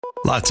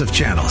Lots of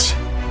channels,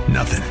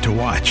 nothing to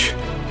watch,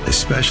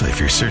 especially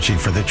if you're searching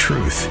for the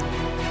truth.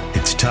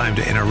 It's time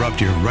to interrupt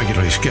your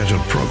regularly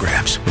scheduled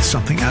programs with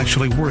something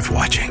actually worth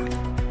watching.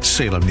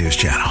 Salem News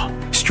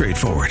Channel.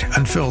 Straightforward,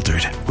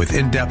 unfiltered, with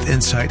in-depth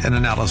insight and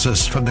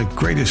analysis from the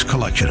greatest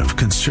collection of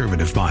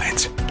conservative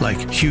minds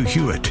like Hugh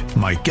Hewitt,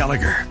 Mike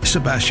Gallagher,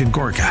 Sebastian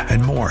Gorka,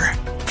 and more.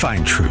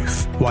 Find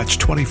truth. Watch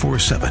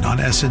 24/7 on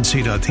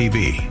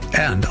snc.tv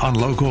and on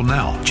Local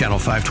Now, Channel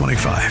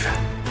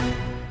 525.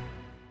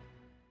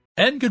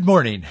 And good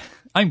morning.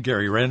 I'm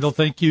Gary Randall.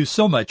 Thank you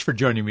so much for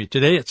joining me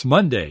today. It's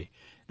Monday,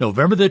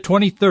 November the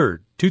 23rd,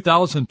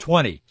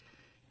 2020,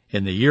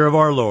 in the year of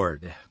our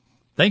Lord,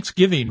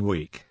 Thanksgiving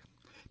week.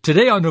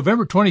 Today on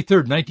November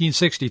 23rd,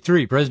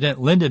 1963,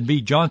 President Lyndon B.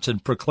 Johnson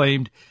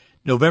proclaimed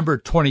November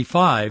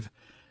 25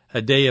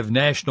 a day of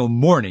national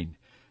mourning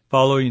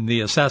following the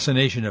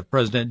assassination of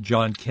President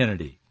John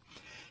Kennedy.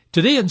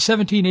 Today in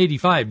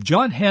 1785,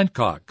 John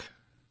Hancock,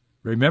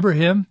 remember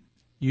him?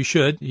 You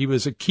should. He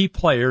was a key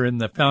player in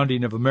the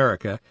founding of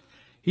America.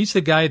 He's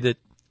the guy that,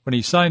 when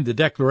he signed the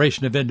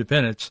Declaration of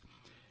Independence,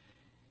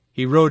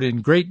 he wrote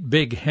in great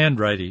big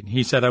handwriting.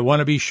 He said, "I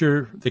want to be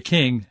sure the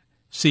king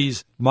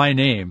sees my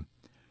name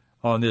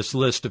on this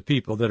list of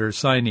people that are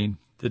signing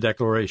the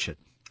Declaration."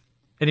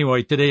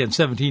 Anyway, today in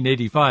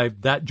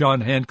 1785, that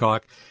John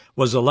Hancock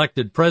was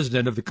elected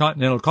president of the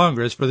Continental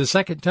Congress for the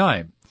second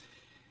time.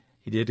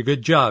 He did a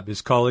good job.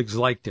 His colleagues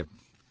liked him.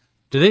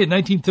 Today in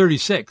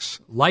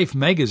 1936, Life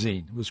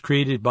magazine was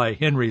created by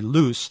Henry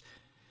Luce.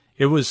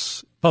 It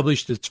was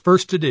published its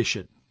first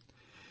edition.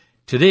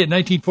 Today in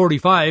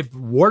 1945,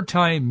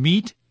 wartime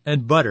meat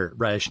and butter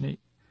rationing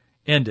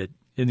ended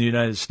in the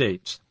United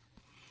States.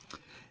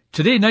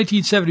 Today in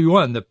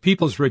 1971, the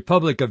People's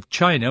Republic of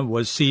China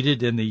was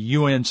seated in the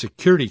UN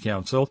Security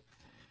Council.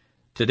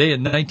 Today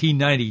in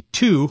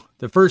 1992,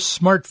 the first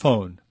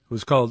smartphone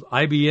was called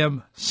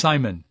IBM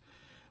Simon,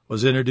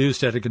 was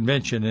introduced at a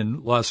convention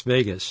in Las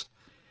Vegas.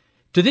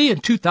 Today in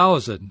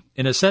 2000,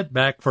 in a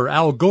setback for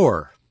Al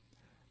Gore,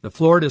 the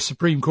Florida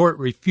Supreme Court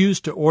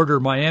refused to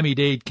order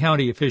Miami-Dade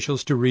County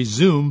officials to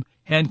resume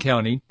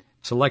hand-counting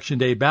Election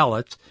Day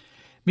ballots.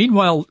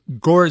 Meanwhile,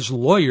 Gore's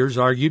lawyers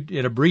argued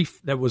in a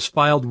brief that was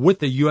filed with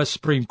the U.S.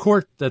 Supreme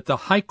Court that the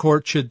High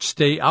Court should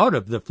stay out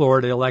of the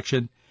Florida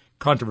election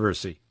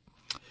controversy.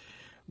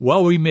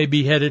 Well, we may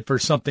be headed for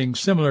something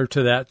similar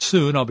to that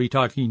soon. I'll be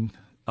talking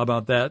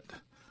about that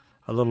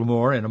a little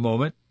more in a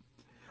moment.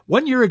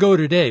 1 year ago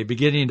today,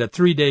 beginning a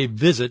 3-day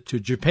visit to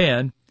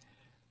Japan,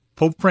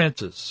 Pope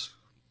Francis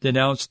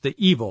denounced the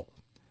evil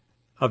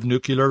of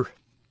nuclear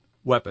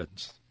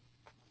weapons.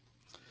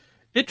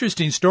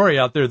 Interesting story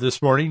out there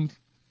this morning.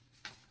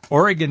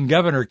 Oregon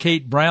Governor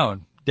Kate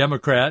Brown,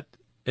 Democrat,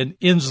 an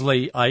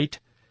Insleeite.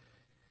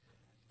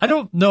 I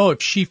don't know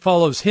if she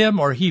follows him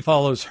or he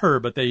follows her,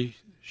 but they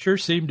sure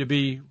seem to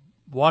be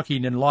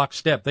walking in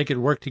lockstep. They could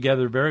work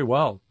together very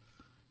well.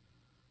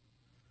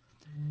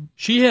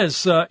 She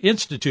has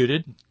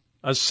instituted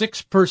a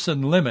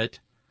 6-person limit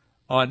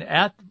on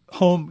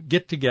at-home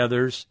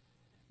get-togethers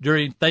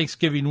during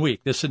Thanksgiving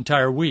week, this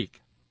entire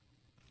week.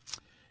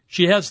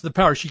 She has the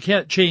power. She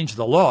can't change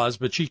the laws,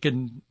 but she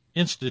can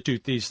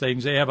institute these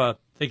things.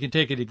 They can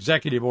take an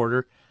executive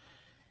order,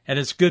 and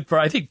it's good for,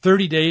 I think,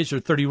 30 days or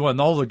 31.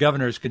 All the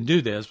governors can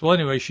do this. Well,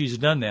 anyway, she's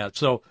done that.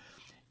 So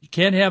you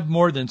can't have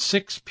more than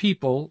 6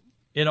 people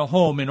in a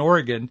home in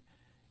Oregon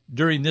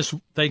during this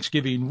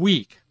Thanksgiving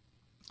week.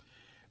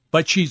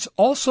 But she's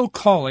also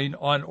calling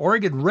on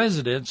Oregon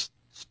residents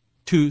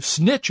to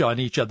snitch on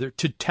each other,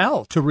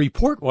 to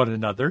report one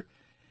another.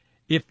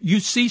 If you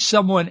see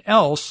someone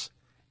else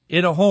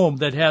in a home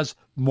that has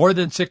more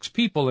than 6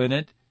 people in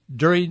it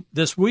during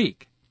this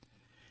week.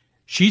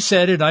 She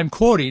said, and I'm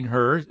quoting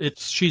her,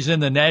 she's in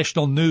the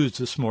national news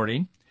this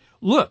morning,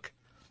 "Look,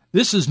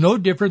 this is no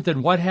different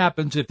than what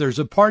happens if there's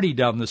a party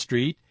down the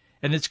street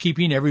and it's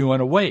keeping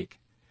everyone awake.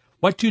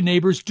 What do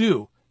neighbors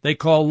do? They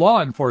call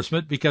law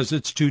enforcement because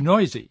it's too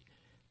noisy."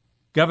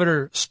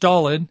 Governor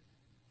Stalin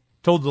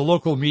told the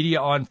local media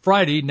on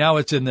Friday, now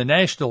it's in the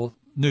national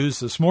news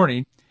this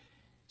morning,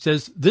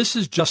 says this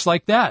is just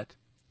like that.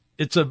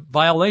 It's a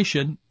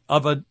violation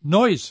of a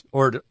noise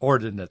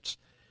ordinance.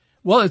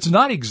 Well, it's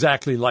not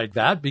exactly like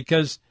that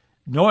because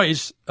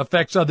noise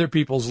affects other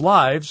people's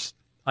lives,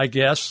 I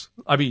guess.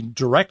 I mean,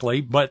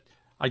 directly, but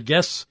I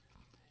guess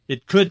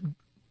it could,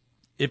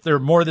 if there are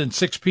more than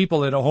 6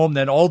 people in a home,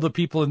 then all the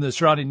people in the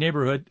surrounding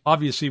neighborhood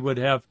obviously would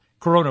have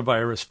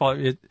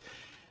coronavirus.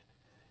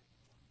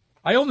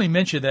 I only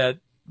mention that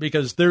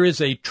because there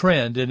is a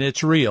trend, and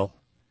it's real.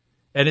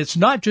 And it's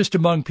not just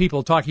among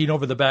people talking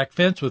over the back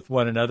fence with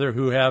one another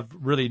who have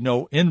really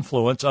no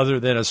influence other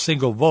than a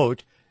single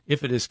vote,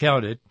 if it is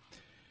counted.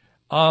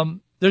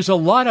 There's a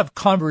lot of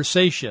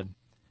conversation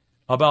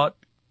about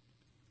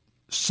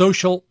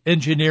social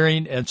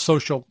engineering and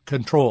social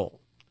control.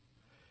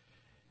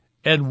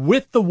 And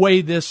with the way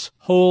this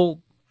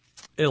whole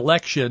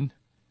election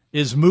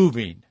is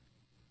moving,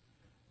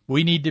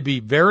 we need to be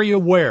very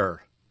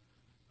aware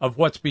of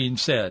what's being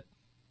said.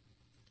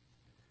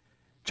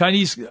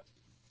 Chinese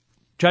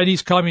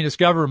Communist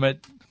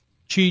government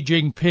Xi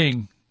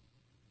Jinping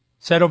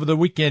said over the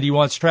weekend he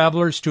wants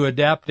travelers to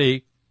adapt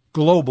a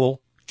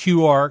global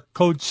QR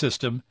code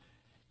system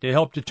to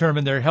help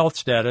determine their health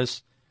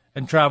status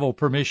and travel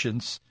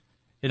permissions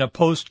in a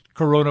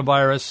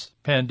post-coronavirus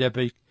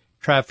pandemic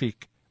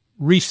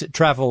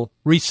travel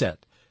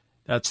reset.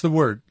 That's the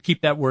word.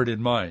 Keep that word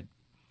in mind.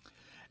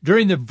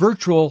 During the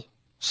virtual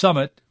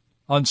summit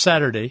on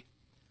Saturday,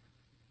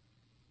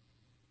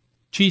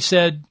 Xi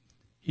said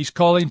he's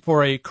calling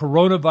for a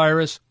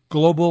coronavirus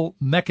global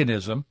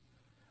mechanism,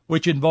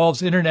 which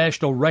involves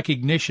international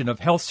recognition of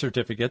health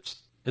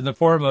certificates in the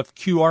form of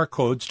QR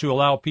codes to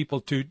allow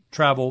people to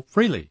travel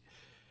freely.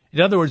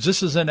 In other words,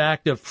 this is an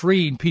act of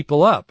freeing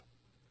people up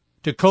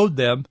to code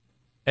them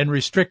and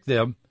restrict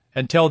them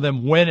and tell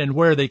them when and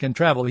where they can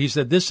travel. He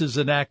said this is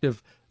an act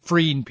of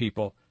freeing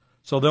people,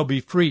 so they'll be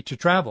free to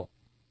travel.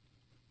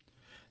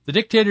 The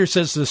dictator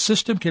says the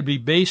system can be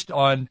based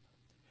on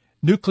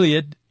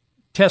nucleic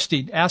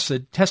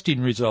acid testing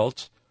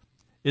results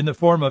in the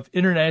form of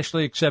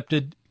internationally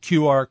accepted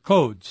QR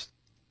codes.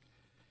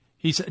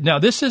 He said, now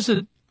this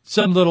isn't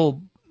some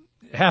little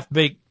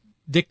half-baked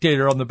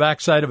dictator on the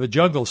backside of a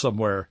jungle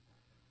somewhere.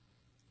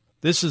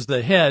 This is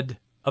the head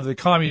of the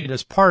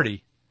Communist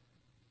Party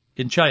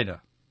in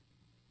China.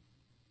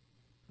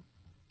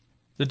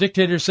 The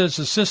dictator says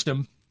the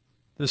system,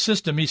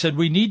 he said,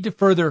 we need to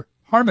further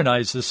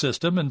harmonize the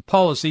system and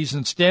policies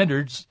and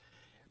standards,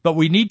 but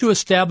we need to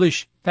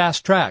establish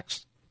fast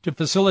tracks to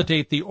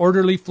facilitate the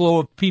orderly flow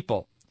of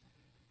people.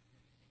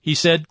 He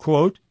said,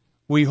 quote,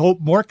 we hope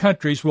more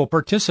countries will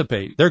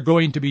participate. They're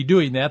going to be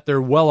doing that.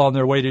 They're well on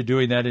their way to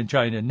doing that in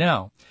China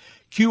now.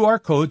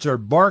 QR codes are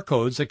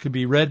barcodes that can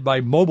be read by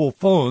mobile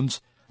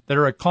phones that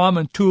are a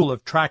common tool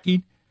of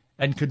tracking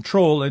and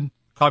control in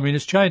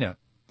communist China.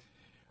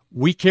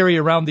 We carry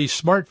around these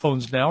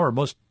smartphones now, or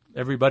most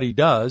everybody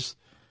does,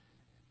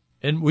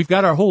 and we've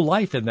got our whole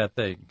life in that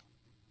thing.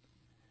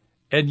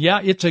 And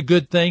yeah, it's a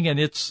good thing, and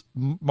it's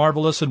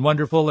marvelous and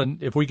wonderful,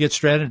 and if we get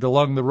stranded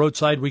along the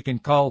roadside, we can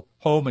call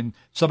home and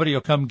somebody will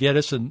come get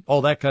us and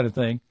all that kind of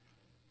thing.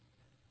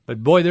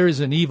 But boy, there is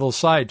an evil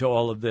side to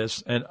all of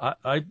this, and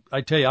I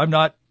tell you, I'm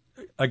not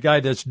a guy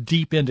that's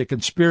deep into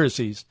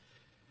conspiracies,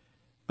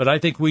 but I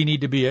think we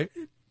need to be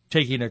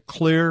taking a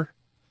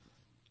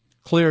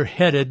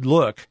clear-headed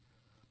look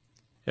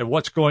at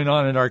what's going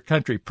on in our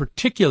country,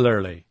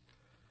 particularly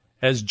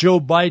as Joe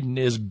Biden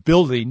is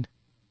building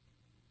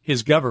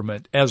his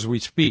government as we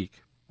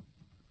speak.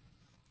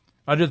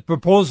 Under the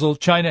proposal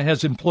China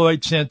has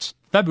employed since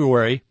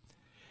February,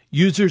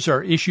 users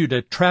are issued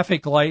a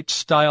traffic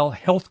light-style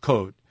health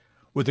code,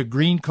 with a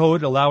green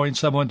code allowing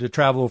someone to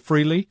travel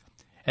freely,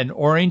 an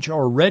orange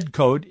or red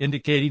code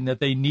indicating that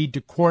they need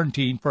to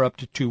quarantine for up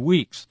to 2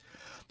 weeks.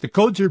 The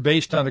codes are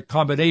based on a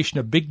combination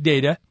of big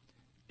data,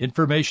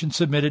 information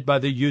submitted by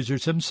the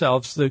users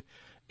themselves. The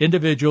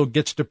individual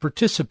gets to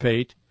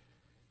participate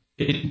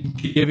in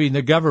giving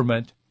the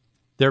government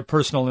their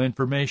personal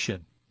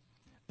information.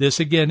 This,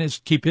 again,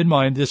 is, keep in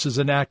mind, this is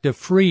an act of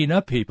freeing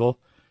up people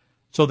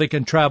so they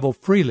can travel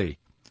freely,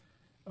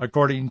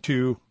 according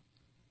to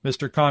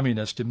Mr.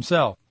 Communist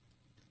himself.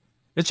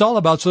 It's all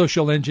about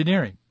social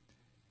engineering.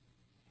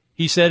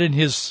 He said in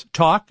his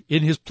talk,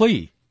 in his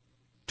plea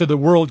to the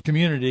world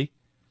community,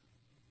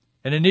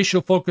 an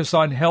initial focus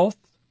on health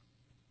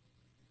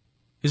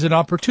is an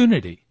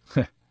opportunity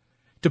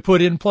to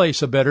put in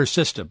place a better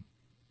system.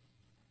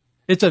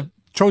 It's a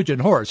Trojan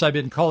horse. I've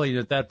been calling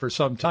it that for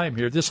some time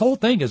here. This whole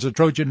thing is a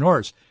Trojan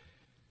horse.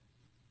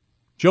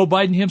 Joe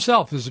Biden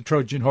himself is a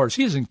Trojan horse.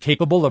 He isn't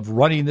capable of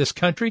running this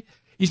country.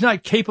 He's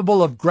not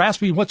capable of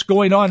grasping what's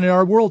going on in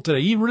our world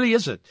today. He really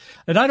isn't.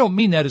 And I don't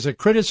mean that as a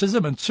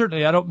criticism, and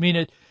certainly I don't mean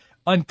it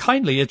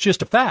unkindly. It's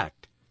just a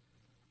fact.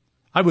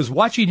 I was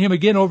watching him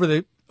again over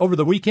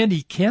the weekend.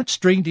 He can't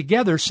string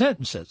together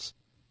sentences.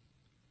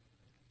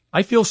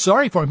 I feel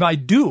sorry for him. I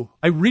do.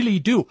 I really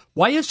do.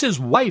 Why is his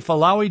wife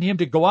allowing him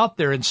to go out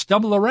there and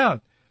stumble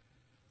around?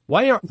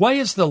 Why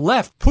is the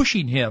left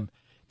pushing him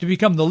to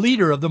become the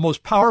leader of the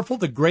most powerful,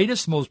 the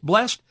greatest, most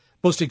blessed,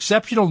 most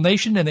exceptional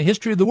nation in the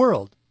history of the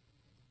world?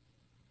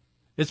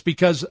 It's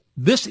because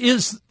this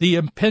is the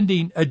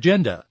impending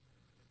agenda,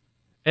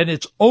 and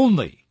it's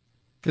only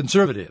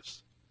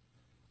conservatives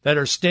that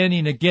are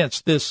standing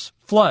against this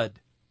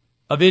flood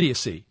of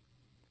idiocy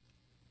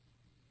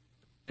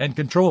and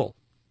control.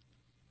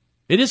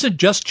 It isn't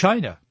just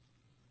China.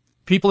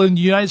 People in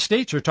the United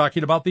States are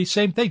talking about these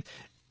same things.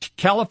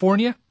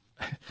 California,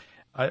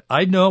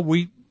 I know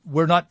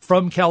we're not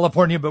from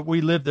California, but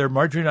we lived there.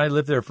 Marjorie and I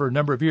lived there for a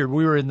number of years.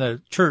 We were in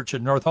the church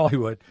in North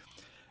Hollywood.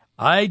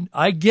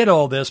 I get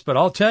all this, but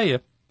I'll tell you,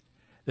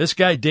 this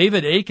guy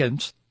David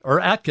Atkins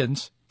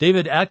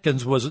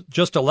was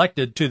just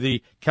elected to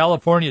the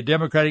California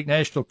Democratic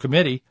National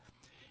Committee.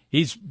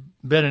 He's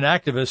been an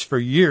activist for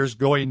years,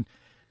 going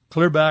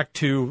clear back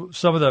to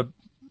some of the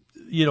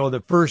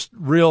first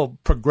real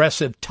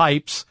progressive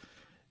types.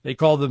 They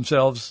called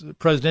themselves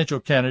presidential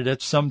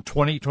candidates some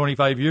 20,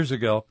 25 years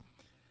ago.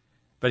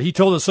 But he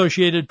told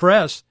Associated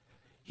Press,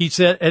 he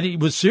said, and he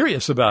was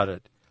serious about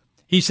it.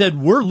 He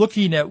said, we're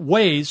looking at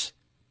ways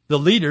the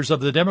leaders of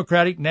the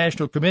Democratic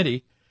National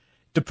Committee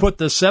to put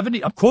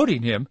the I'm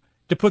quoting him,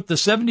 to put the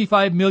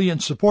 75 million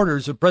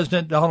supporters of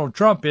President Donald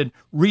Trump in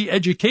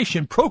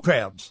re-education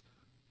programs.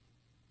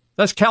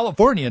 That's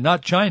California,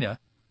 not China.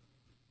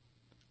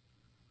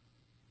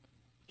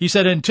 He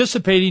said,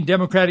 anticipating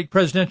Democratic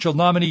presidential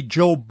nominee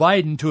Joe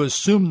Biden to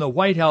assume the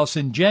White House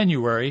in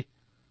January,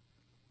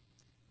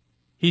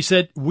 he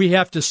said, we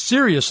have to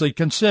seriously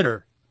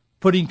consider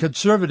putting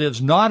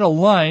conservatives not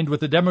aligned with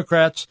the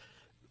Democrats'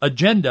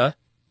 agenda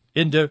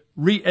into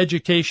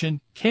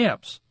re-education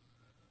camps.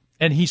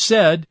 And he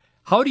said,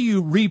 how do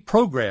you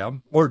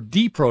reprogram or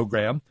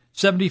deprogram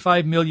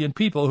 75 million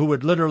people who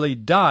would literally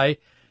die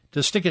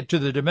to stick it to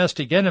the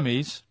domestic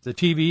enemies, the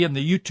TV and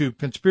the YouTube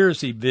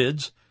conspiracy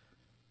vids?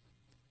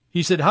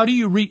 He said, how do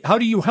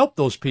you help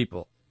those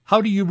people? How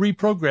do you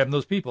reprogram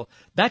those people?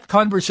 That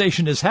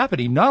conversation is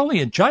happening not only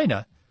in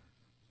China,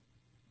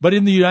 but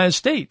in the United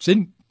States,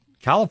 in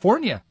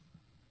California,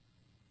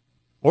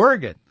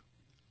 Oregon,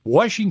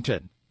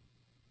 Washington.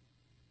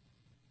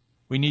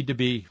 We need to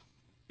be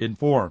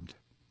informed.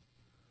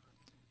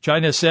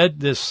 Ping said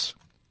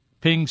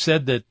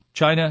that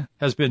China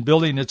has been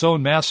building its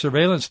own mass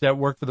surveillance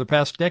network for the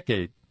past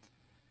decade.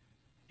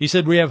 He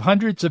said, we have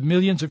hundreds of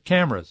millions of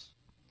cameras.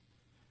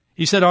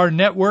 He said, our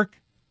network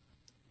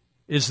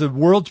is the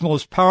world's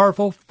most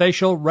powerful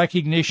facial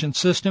recognition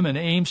system and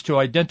aims to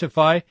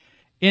identify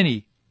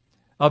any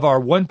of our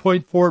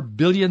 1.4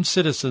 billion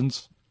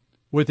citizens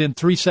within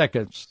 3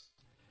 seconds.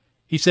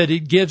 He said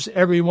it gives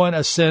everyone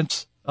a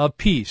sense of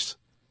peace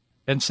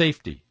and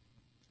safety.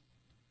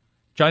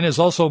 China is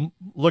also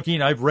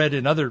looking, I've read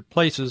in other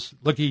places,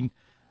 looking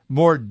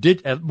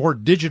at more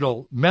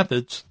digital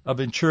methods of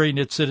ensuring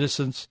its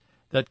citizens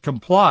that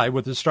comply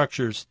with the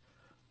structures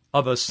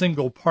of a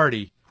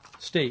single-party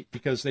state,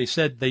 because they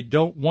said they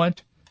don't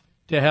want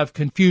to have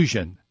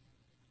confusion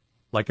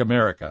like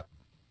America.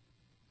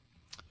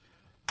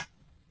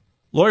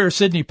 Lawyer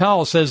Sidney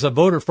Powell says a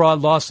voter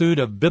fraud lawsuit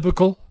of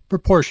biblical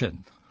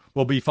proportion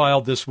will be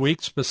filed this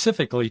week,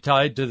 specifically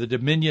tied to the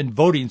Dominion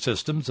voting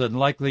systems and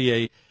likely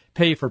a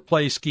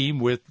pay-for-play scheme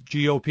with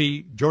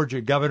GOP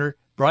Georgia Governor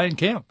Brian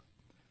Kemp.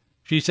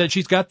 She said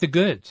she's got the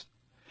goods.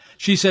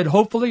 She said,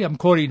 hopefully, I'm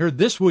quoting her,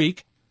 this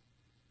week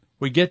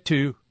we get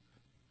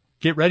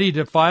ready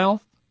to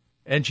file,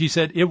 and she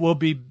said it will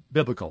be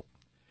biblical.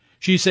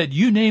 She said,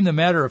 you name the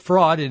matter of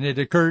fraud, and it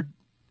occurred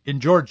in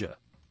Georgia.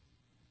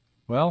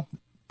 Well,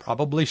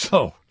 probably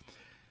so.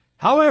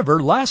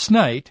 However, last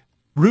night,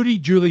 Rudy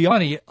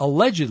Giuliani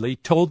allegedly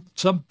told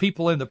some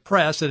people in the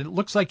press, and it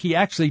looks like he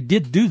actually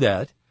did do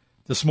that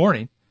this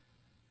morning.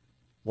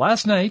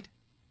 Last night,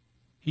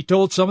 he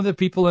told some of the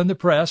people in the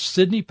press,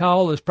 Sidney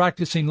Powell is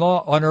practicing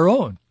law on her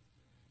own.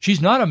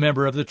 She's not a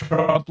member of the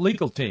Trump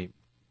legal team.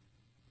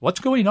 What's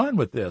going on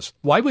with this?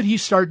 Why would he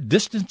start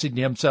distancing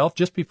himself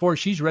just before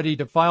she's ready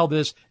to file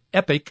this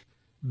epic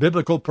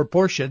biblical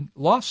proportion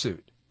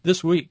lawsuit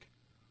this week?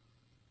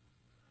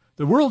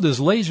 The world is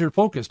laser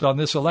focused on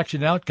this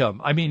election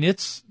outcome. I mean,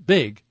 it's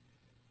big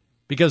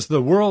because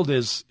the world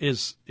is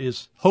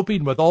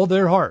hoping with all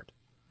their heart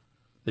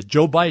that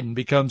Joe Biden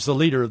becomes the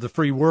leader of the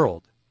free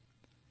world,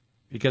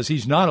 because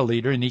he's not a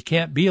leader and he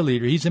can't be a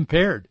leader. He's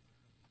impaired.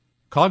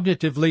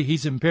 Cognitively,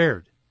 he's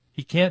impaired.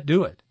 He can't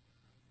do it.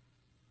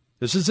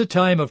 This is a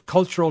time of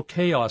cultural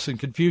chaos and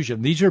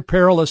confusion. These are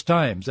perilous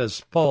times,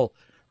 as Paul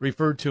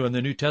referred to in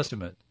the New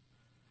Testament.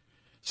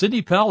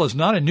 Sidney Powell is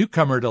not a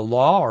newcomer to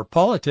law or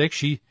politics.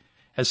 She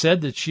has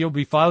said that she'll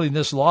be filing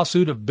this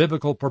lawsuit of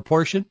biblical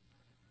proportion.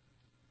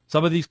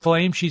 Some of these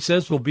claims, she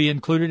says, will be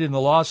included in the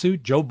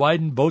lawsuit. Joe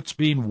Biden votes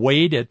being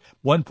weighed at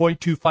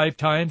 1.25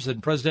 times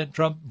and President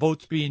Trump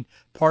votes being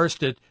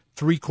parsed at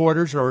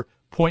 3/4 or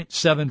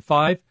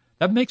 0.75.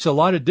 That makes a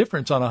lot of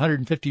difference on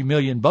 150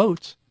 million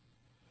votes.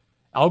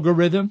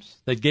 Algorithms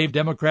that gave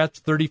Democrats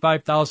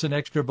 35,000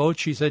 extra votes.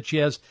 She said she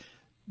has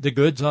the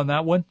goods on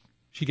that one.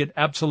 She can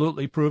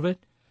absolutely prove it.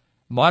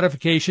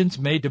 Modifications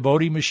made to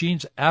voting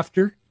machines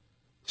after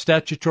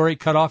statutory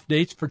cutoff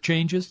dates for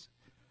changes.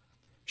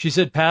 She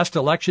said past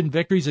election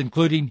victories,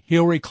 including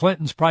Hillary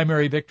Clinton's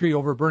primary victory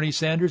over Bernie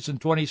Sanders in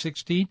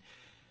 2016,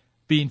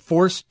 being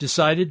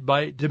decided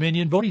by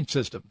Dominion voting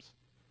systems.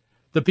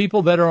 The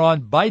people that are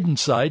on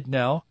Biden's side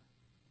now,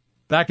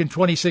 back in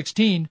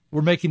 2016,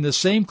 were making the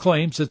same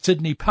claims that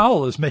Sidney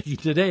Powell is making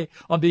today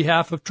on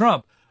behalf of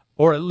Trump,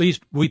 or at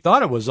least we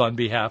thought it was on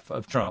behalf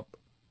of Trump.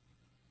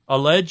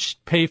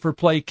 Alleged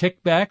pay-for-play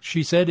kickback,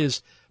 she said,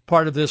 is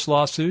part of this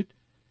lawsuit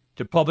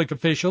to public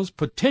officials,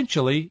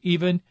 potentially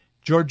even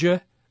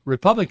Georgia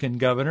Republican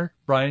Governor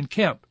Brian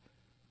Kemp,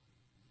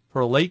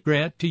 for a late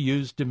grant to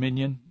use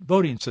Dominion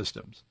voting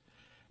systems.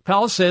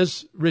 Powell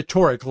says,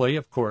 rhetorically,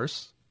 of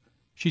course,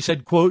 she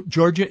said, quote,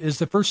 Georgia is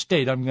the first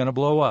state I'm going to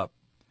blow up.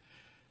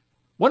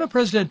 One of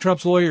President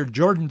Trump's lawyer,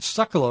 Jordan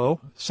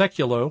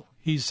Sekulow,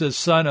 he's the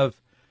son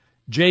of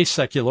Jay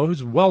Sekulow,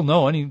 who's well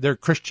known. They're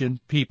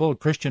Christian people, a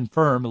Christian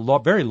firm, a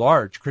very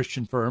large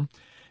Christian firm.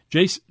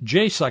 Jay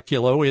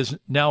Sekulow is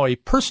now a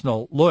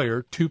personal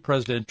lawyer to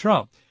President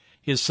Trump.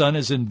 His son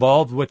is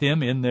involved with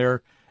him in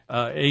their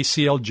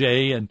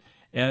ACLJ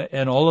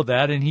and all of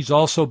that. And he's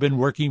also been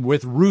working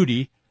with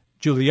Rudy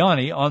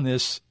Giuliani on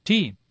this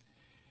team.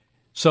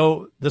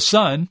 So the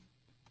son,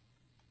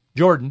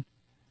 Jordan,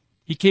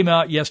 he came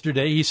out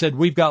yesterday. He said,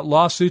 we've got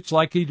lawsuits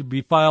likely to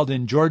be filed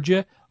in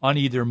Georgia on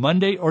either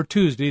Monday or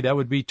Tuesday. That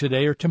would be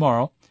today or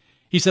tomorrow.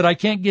 He said, I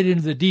can't get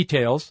into the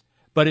details,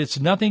 but it's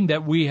nothing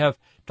that we have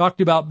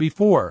talked about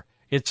before.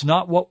 It's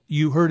not what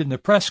you heard in the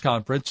press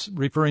conference,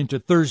 referring to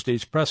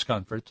Thursday's press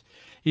conference.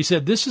 He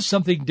said, this is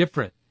something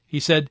different. He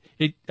said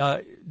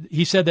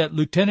that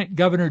Lieutenant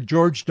Governor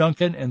George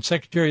Duncan and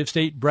Secretary of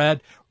State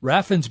Brad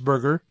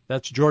Raffensperger,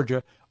 that's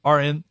Georgia,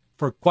 are in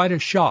for quite a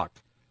shock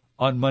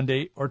on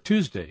Monday or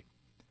Tuesday.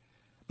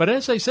 But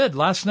as I said,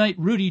 last night,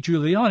 Rudy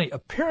Giuliani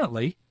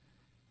apparently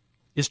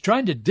is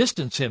trying to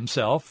distance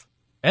himself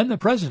and the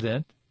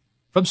president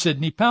from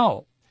Sidney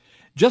Powell.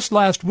 Just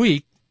last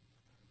week,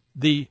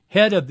 the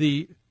head of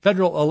the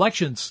Federal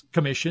Elections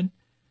Commission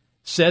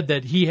said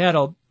that he had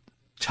a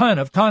ton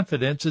of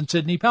confidence in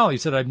Sidney Powell. He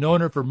said, I've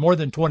known her for more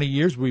than 20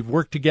 years. We've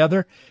worked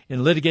together in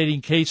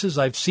litigating cases.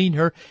 I've seen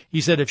her.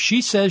 He said, if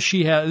she says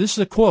she has, this is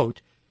a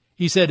quote,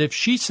 he said, if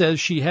she says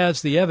she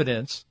has the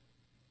evidence,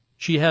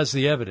 she has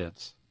the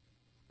evidence.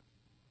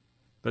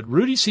 But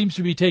Rudy seems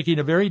to be taking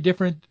a very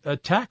different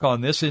tack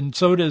on this, and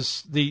so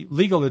does the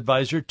legal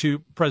advisor to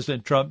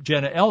President Trump,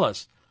 Jenna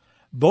Ellis,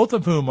 both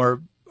of whom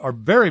are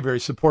very, very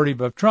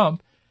supportive of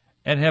Trump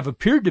and have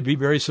appeared to be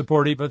very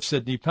supportive of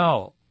Sidney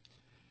Powell.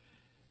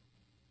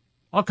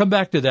 I'll come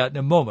back to that in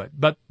a moment,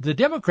 but the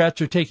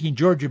Democrats are taking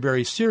Georgia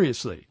very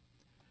seriously.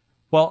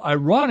 While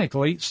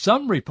ironically,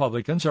 some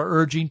Republicans are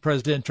urging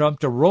President Trump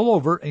to roll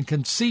over and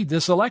concede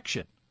this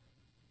election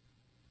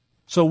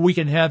so we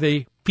can have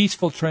a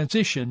peaceful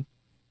transition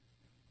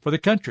for the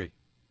country.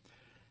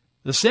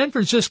 The San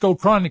Francisco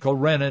Chronicle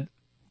ran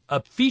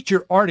a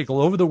feature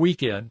article over the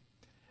weekend,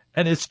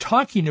 and it's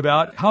talking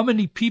about how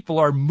many people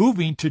are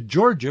moving to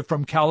Georgia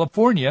from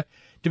California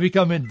to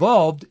become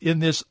involved in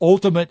this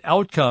ultimate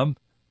outcome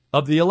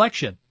of the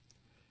election.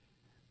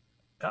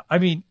 I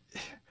mean,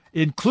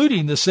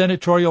 including the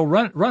senatorial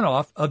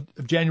runoff of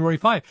January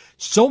 5.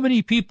 So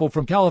many people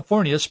from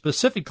California,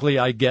 specifically,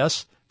 I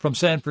guess, from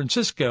San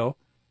Francisco,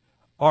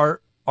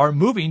 are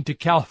moving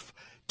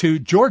to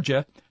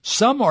Georgia.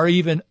 Some are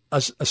even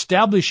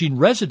establishing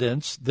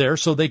residence there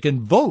so they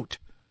can vote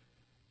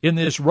in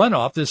this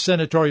runoff, this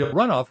senatorial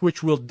runoff,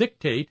 which will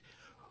dictate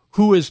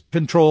who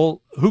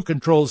controls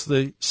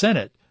the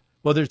Senate,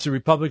 whether it's the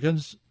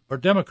Republicans or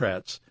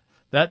Democrats.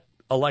 That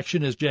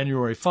election is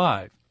January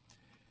 5.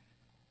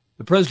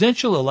 The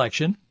presidential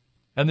election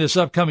and this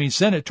upcoming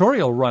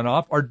senatorial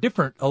runoff are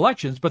different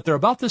elections, but they're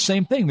about the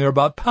same thing. They're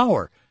about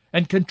power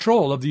and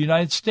control of the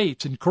United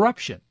States and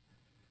corruption.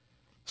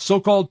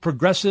 So-called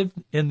progressive,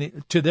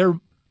 in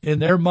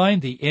their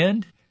mind, the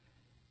end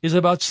is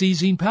about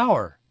seizing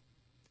power.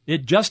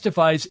 It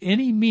justifies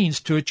any means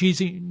to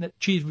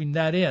achieving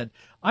that end.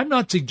 I'm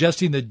not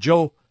suggesting that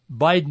Joe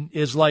Biden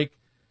is like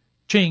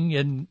Xi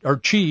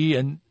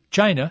in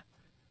China,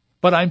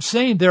 but I'm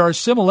saying there are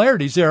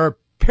similarities. There are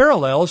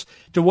parallels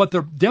to what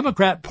the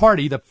Democrat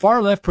Party, the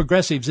far-left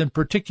progressives in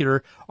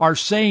particular, are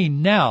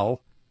saying now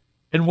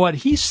and what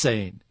he's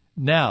saying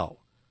now.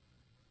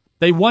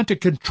 They want to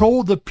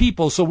control the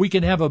people so we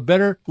can have a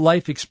better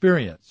life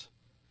experience.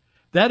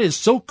 That is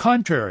so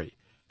contrary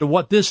to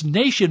what this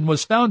nation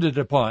was founded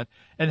upon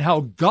and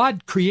how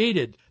God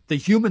created the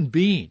human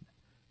being.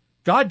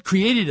 God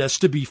created us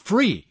to be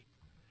free.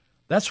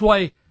 That's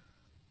why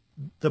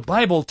the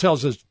Bible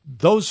tells us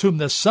those whom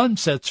the Son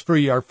sets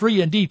free are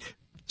free indeed.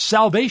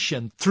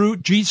 Salvation through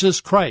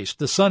Jesus Christ,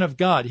 the Son of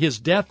God, his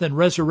death and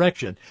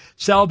resurrection.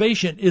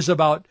 Salvation is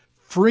about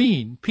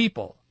freeing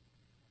people,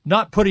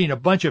 not putting a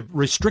bunch of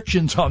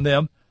restrictions on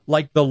them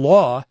like the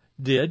law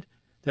did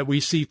that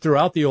we see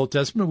throughout the Old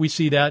Testament. We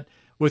see that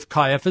with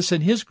Caiaphas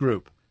and his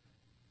group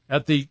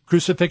at the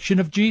crucifixion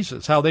of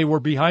Jesus, how they were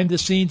behind the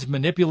scenes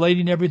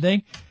manipulating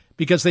everything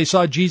because they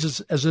saw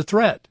Jesus as a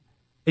threat,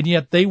 and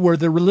yet they were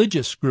the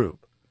religious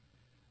group.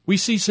 We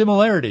see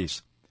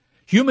similarities.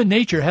 Human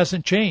nature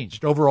hasn't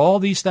changed over all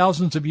these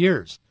thousands of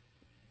years.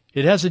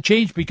 It hasn't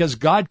changed because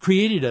God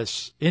created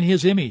us in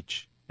his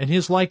image and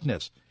his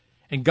likeness.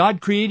 And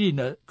God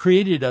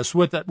created us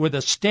with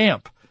a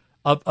stamp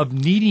of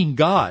needing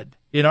God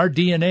in our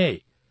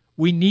DNA.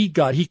 We need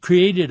God. He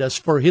created us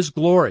for his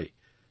glory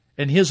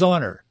and his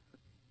honor.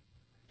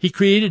 He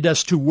created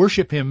us to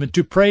worship him and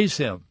to praise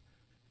him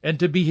and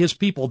to be his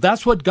people.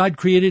 That's what God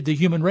created the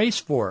human race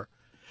for.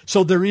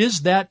 So there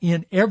is that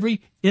in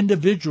every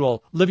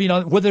individual living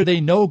on, whether they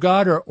know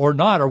God or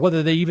not, or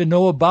whether they even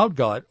know about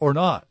God or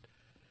not.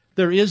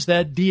 There is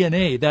that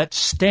DNA, that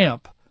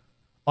stamp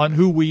on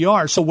who we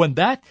are. So when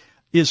that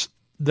is,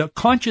 the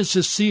conscience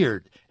is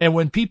seared, and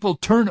when people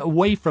turn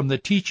away from the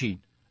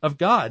teaching of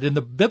God and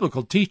the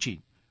biblical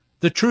teaching,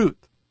 the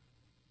truth,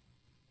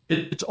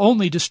 it's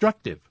only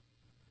destructive.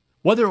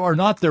 Whether or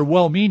not they're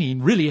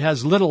well-meaning really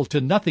has little to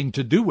nothing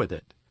to do with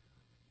it.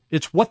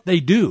 It's what they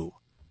do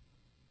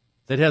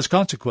that has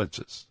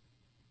consequences.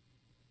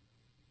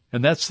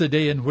 And that's the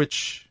day in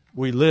which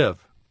we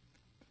live.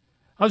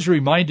 I was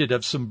reminded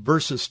of some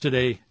verses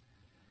today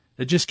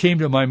that just came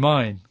to my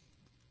mind.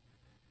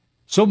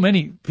 So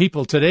many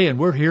people today, and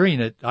we're hearing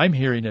it, I'm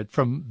hearing it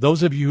from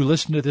those of you who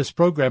listen to this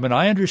program, and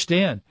I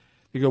understand.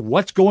 You go,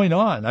 what's going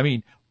on? I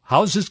mean,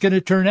 how's this going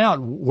to turn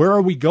out? Where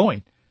are we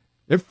going?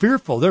 They're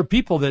fearful. There are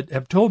people that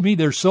have told me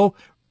they're so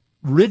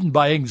ridden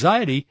by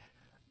anxiety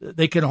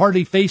they can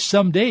hardly face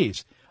some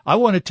days. I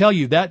want to tell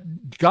you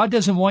that God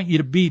doesn't want you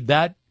to be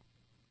that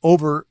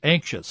over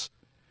anxious.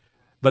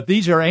 But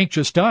these are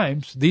anxious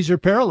times. These are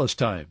perilous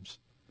times.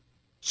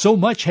 So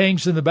much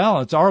hangs in the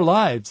balance. Our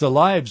lives, the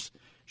lives,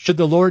 should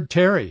the Lord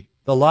tarry,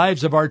 the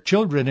lives of our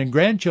children and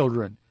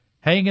grandchildren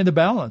hang in the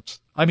balance.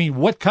 I mean,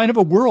 what kind of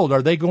a world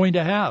are they going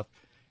to have?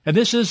 And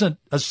this isn't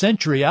a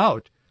century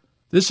out.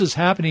 This is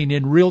happening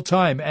in real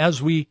time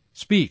as we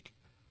speak.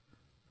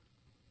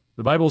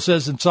 The Bible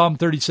says in Psalm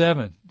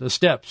 37, the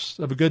steps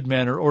of a good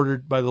man are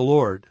ordered by the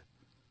Lord.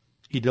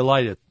 He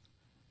delighteth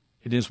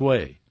in his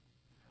way.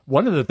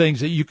 One of the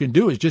things that you can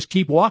do is just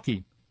keep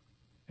walking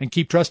and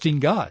keep trusting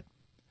God.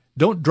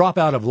 Don't drop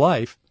out of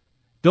life.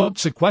 Don't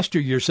sequester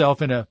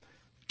yourself in a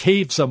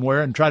cave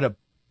somewhere and try to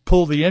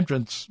pull the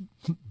entrance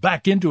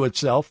back into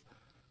itself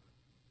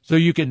so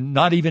you can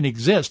not even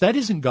exist. That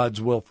isn't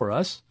God's will for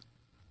us.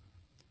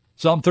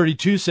 Psalm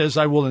 32 says,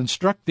 I will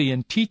instruct thee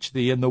and teach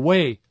thee in the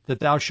way that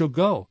thou shalt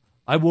go.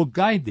 I will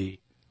guide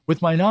thee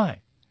with mine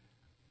eye.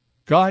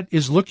 God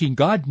is looking.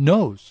 God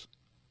knows.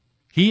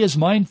 He is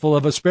mindful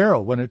of a sparrow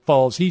when it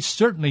falls. He's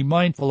certainly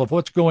mindful of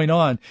what's going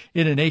on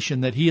in a nation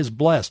that he has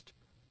blessed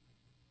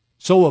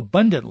so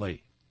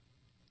abundantly.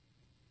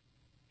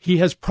 He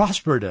has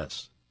prospered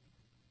us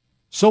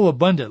so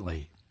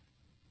abundantly.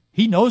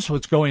 He knows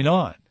what's going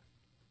on.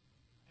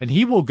 And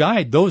he will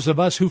guide those of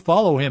us who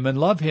follow him and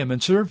love him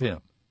and serve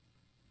him.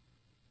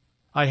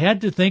 I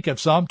had to think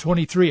of Psalm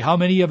 23. How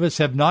many of us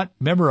have not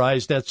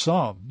memorized that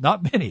psalm?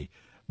 Not many.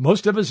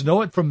 Most of us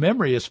know it from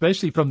memory,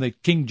 especially from the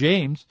King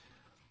James.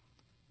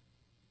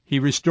 He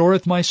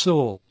restoreth my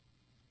soul.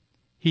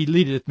 He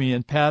leadeth me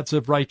in paths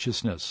of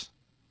righteousness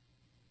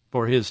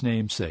for his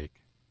name's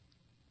sake.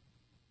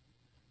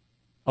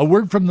 A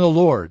word from the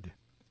Lord.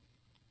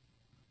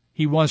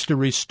 He wants to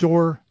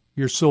restore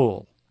your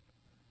soul.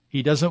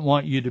 He doesn't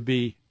want you to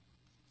be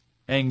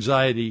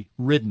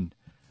anxiety-ridden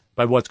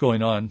by what's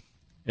going on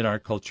in our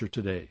culture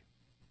today.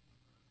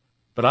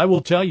 But I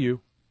will tell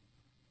you,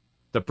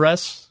 the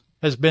press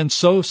has been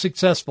so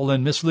successful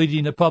in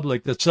misleading the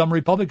public that some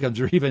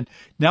Republicans are even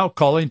now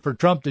calling for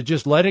Trump to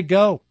just let it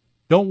go.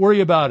 Don't worry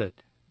about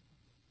it.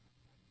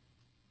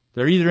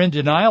 They're either in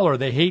denial or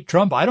they hate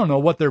Trump. I don't know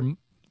what their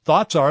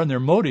thoughts are and their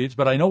motives,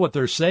 but I know what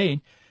they're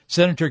saying.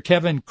 Senator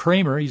Kevin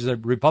Cramer, he's a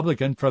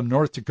Republican from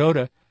North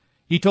Dakota,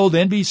 he told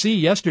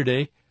NBC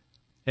yesterday,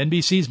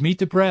 NBC's Meet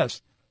the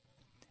Press,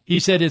 he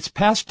said it's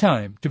past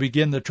time to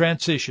begin the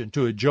transition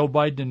to a Joe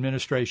Biden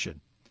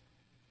administration.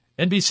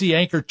 NBC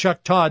anchor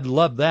Chuck Todd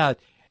loved that,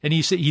 and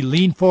he said he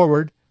leaned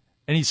forward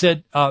and he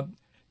said,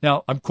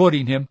 now I'm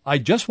quoting him, I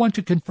just want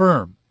to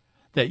confirm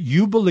that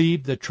you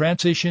believe the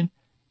transition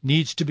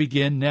needs to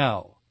begin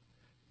now.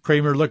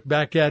 Cramer looked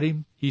back at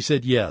him. He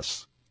said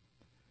yes.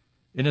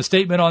 In a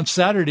statement on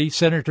Saturday,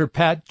 Senator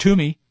Pat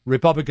Toomey,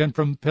 Republican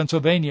from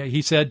Pennsylvania,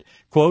 he said,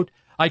 quote,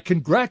 I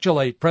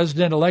congratulate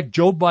President-elect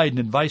Joe Biden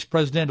and Vice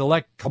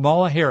President-elect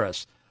Kamala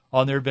Harris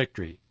on their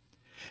victory.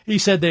 He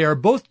said they are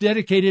both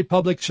dedicated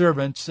public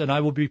servants, and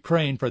I will be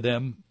praying for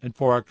them and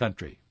for our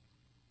country.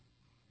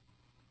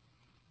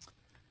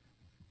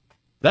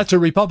 That's a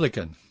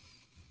Republican.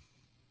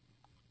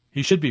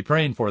 He should be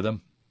praying for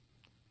them.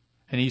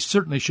 And he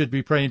certainly should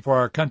be praying for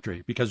our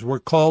country because we're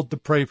called to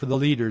pray for the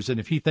leaders. And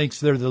if he thinks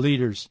they're the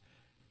leaders,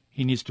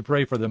 he needs to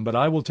pray for them. But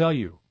I will tell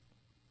you,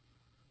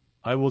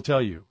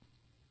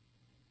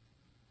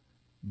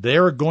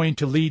 they're going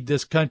to lead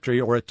this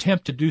country or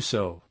attempt to do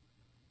so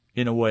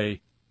in a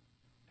way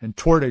and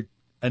toward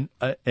an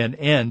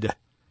end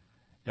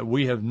that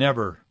we have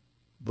never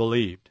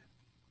believed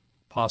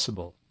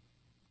possible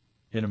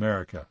in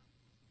America.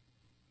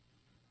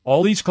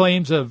 All these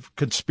claims of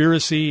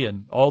conspiracy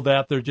and all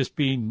that, they're just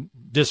being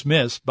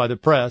dismissed by the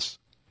press.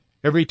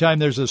 Every time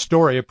there's a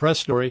story, a press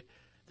story,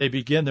 they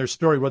begin their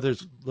story, whether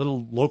it's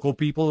little local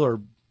people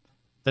or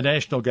the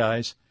national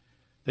guys,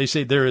 they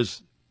say there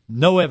is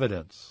no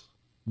evidence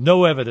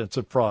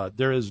of fraud.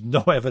 There is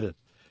no evidence.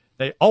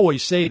 They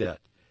always say that,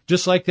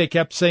 just like they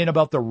kept saying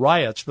about the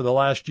riots for the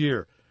last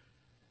year.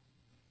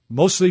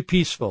 Mostly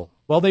peaceful.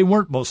 Well, they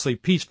weren't mostly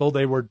peaceful.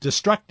 They were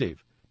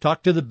destructive.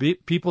 Talk to the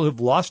people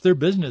who've lost their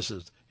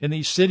businesses in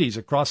these cities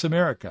across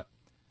America.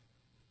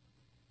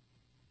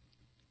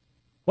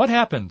 What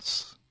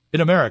happens in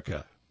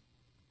America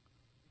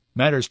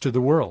matters to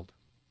the world.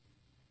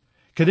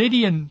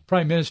 Canadian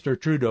Prime Minister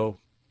Trudeau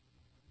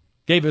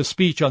gave a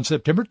speech on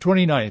September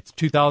 29th,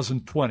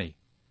 2020.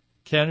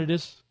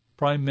 Canada's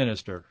Prime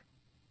Minister,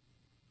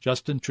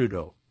 Justin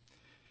Trudeau.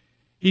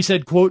 He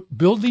said, quote,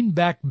 building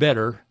back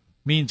better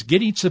means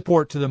getting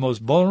support to the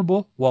most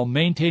vulnerable while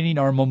maintaining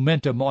our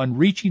momentum on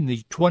reaching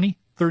the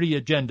 2030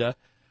 Agenda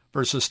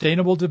for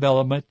Sustainable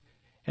Development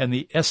and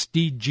the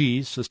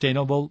SDGs,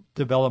 Sustainable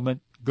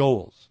Development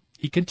goals.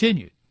 He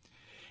continued.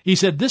 He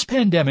said, this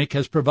pandemic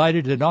has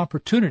provided an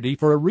opportunity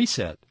for a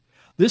reset.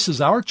 This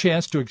is our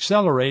chance to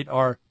accelerate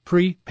our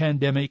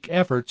pre-pandemic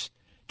efforts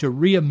to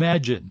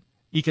reimagine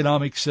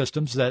economic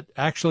systems that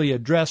actually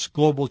address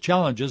global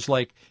challenges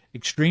like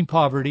extreme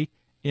poverty,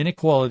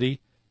 inequality,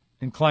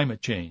 and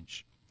climate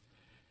change.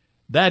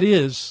 That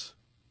is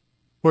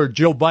where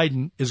Joe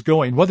Biden is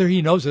going, whether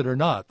he knows it or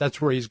not.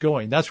 That's where he's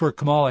going. That's where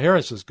Kamala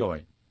Harris is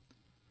going.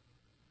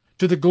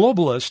 To the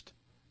globalist,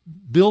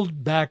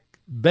 Build Back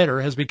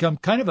Better has become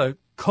kind of a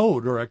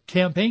code or a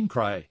campaign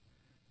cry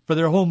for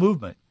their whole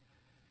movement.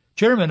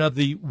 Chairman of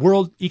the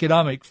World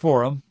Economic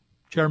Forum,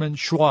 Chairman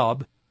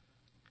Schwab,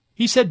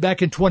 he said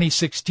back in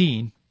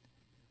 2016,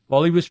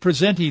 while he was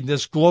presenting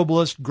this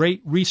globalist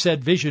Great Reset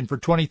vision for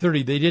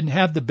 2030, they didn't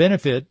have the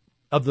benefit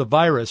of the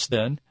virus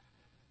then,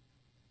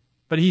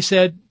 but he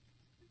said,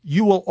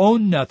 you will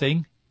own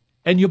nothing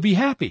and you'll be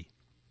happy.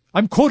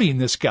 I'm quoting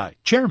this guy,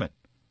 Chairman.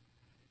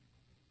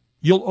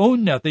 You'll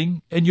own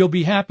nothing and you'll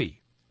be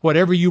happy.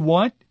 Whatever you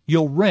want,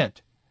 you'll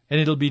rent, and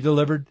it'll be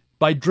delivered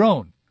by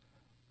drone.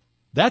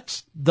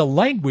 That's the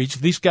language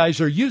these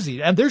guys are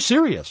using, and they're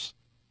serious.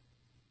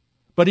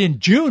 But in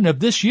June of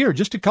this year,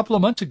 just a couple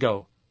of months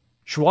ago,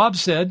 Schwab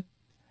said,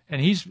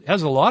 and he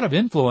has a lot of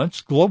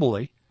influence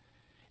globally,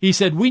 he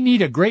said, we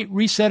need a great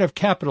reset of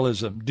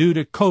capitalism due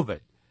to COVID.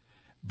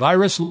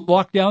 Virus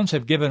lockdowns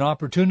have given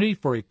opportunity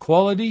for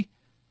equality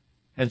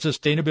and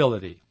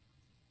sustainability.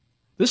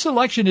 This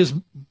election is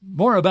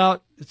more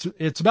about,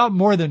 it's about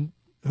more than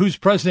who's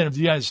president of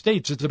the United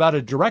States. It's about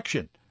a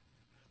direction.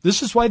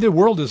 This is why the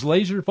world is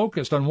laser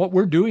focused on what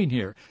we're doing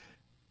here.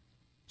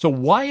 So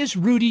why is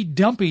Rudy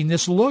dumping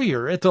this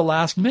lawyer at the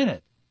last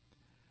minute?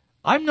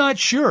 I'm not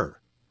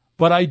sure,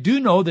 but I do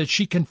know that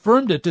she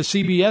confirmed it to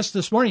CBS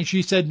this morning.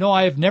 She said, no,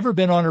 I have never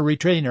been on a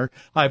retainer.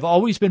 I've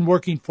always been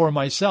working for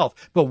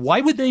myself. But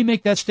why would they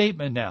make that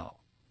statement now?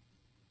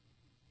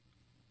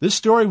 This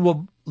story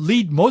will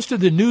lead most of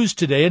the news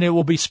today, and it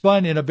will be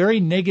spun in a very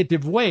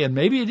negative way, and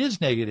maybe it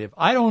is negative.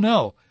 I don't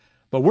know.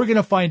 But we're going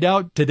to find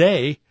out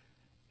today,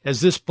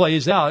 as this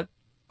plays out,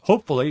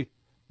 hopefully,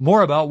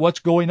 more about what's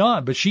going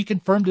on. But she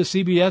confirmed to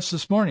CBS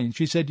this morning.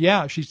 She said,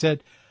 yeah, she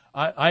said,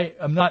 I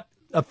am not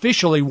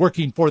officially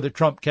working for the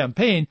Trump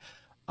campaign.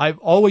 I've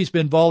always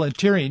been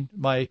volunteering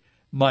my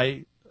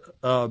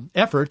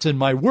efforts and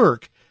my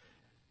work.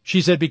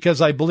 She said,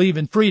 because I believe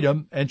in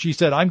freedom. And she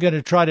said, I'm going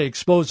to try to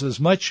expose as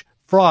much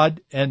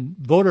fraud and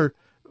voter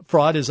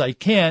fraud as I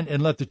can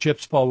and let the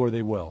chips fall where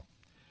they will.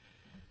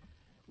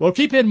 Well,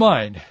 keep in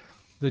mind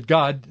that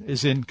God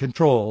is in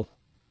control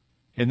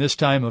in this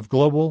time of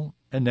global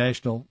and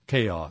national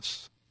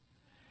chaos.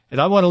 And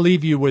I want to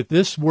leave you with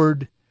this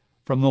word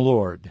from the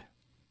Lord.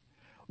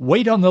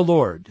 Wait on the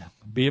Lord,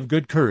 be of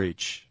good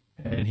courage,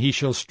 and he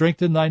shall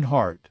strengthen thine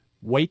heart.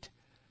 Wait,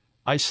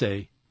 I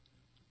say,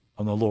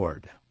 on the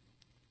Lord.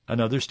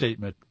 Another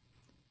statement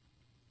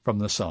from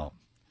the Psalm.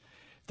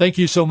 Thank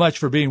you so much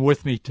for being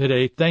with me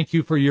today. Thank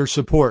you for your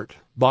support.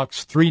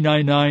 Box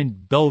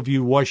 399,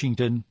 Bellevue,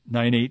 Washington,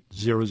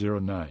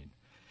 98009.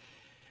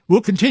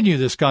 We'll continue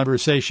this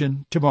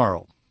conversation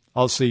tomorrow.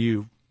 I'll see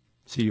you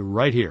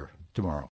right here tomorrow.